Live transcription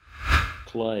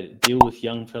Clyde, deal with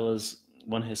young fellas.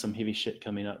 One has some heavy shit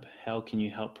coming up. How can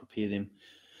you help prepare them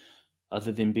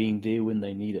other than being there when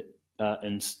they need it?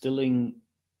 Instilling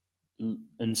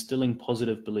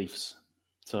positive beliefs.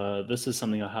 So this is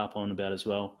something I harp on about as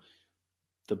well.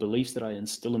 The beliefs that I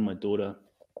instill in my daughter,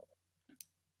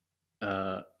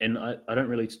 and I don't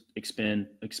really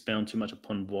expound too much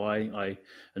upon why I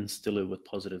instill her with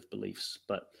positive beliefs,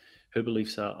 but her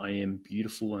beliefs are: I am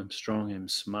beautiful, I'm strong, I'm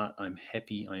smart, I'm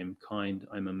happy, I am kind,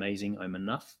 I'm amazing, I'm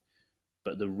enough.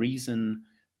 But the reason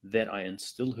that I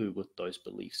instill her with those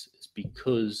beliefs is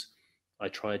because I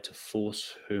tried to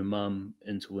force her mum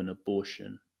into an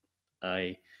abortion.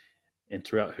 I And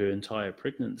throughout her entire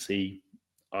pregnancy,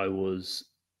 I was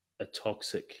a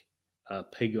toxic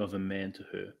pig of a man to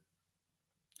her.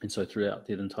 And so throughout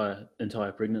the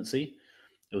entire pregnancy,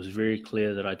 it was very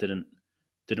clear that I didn't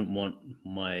want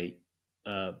my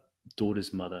uh,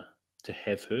 daughter's mother to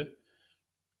have her.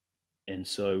 And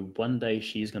so one day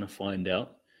she's going to find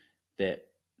out that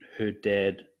her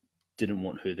dad didn't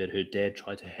want her, that her dad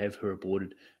tried to have her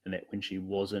aborted, and that when she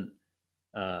wasn't,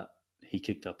 uh, he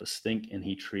kicked up a stink and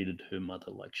he treated her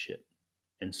mother like shit.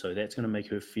 And so that's going to make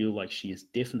her feel like she is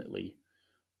definitely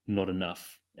not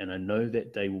enough. And I know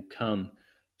that day will come.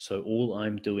 So all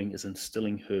I'm doing is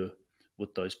instilling her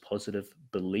with those positive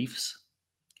beliefs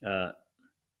uh,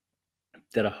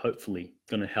 that are hopefully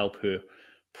going to help her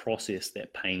process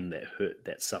that pain, that hurt,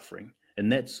 that suffering.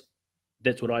 And that's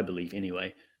what I believe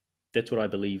anyway. That's what I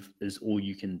believe is all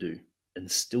you can do.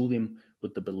 Instill them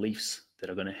with the beliefs that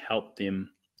are going to help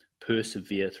them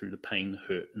persevere through the pain, the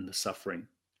hurt, and the suffering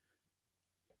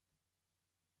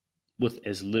with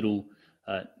as little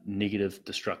negative,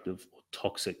 destructive, or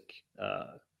toxic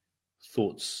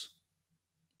thoughts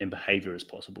and behavior as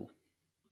possible.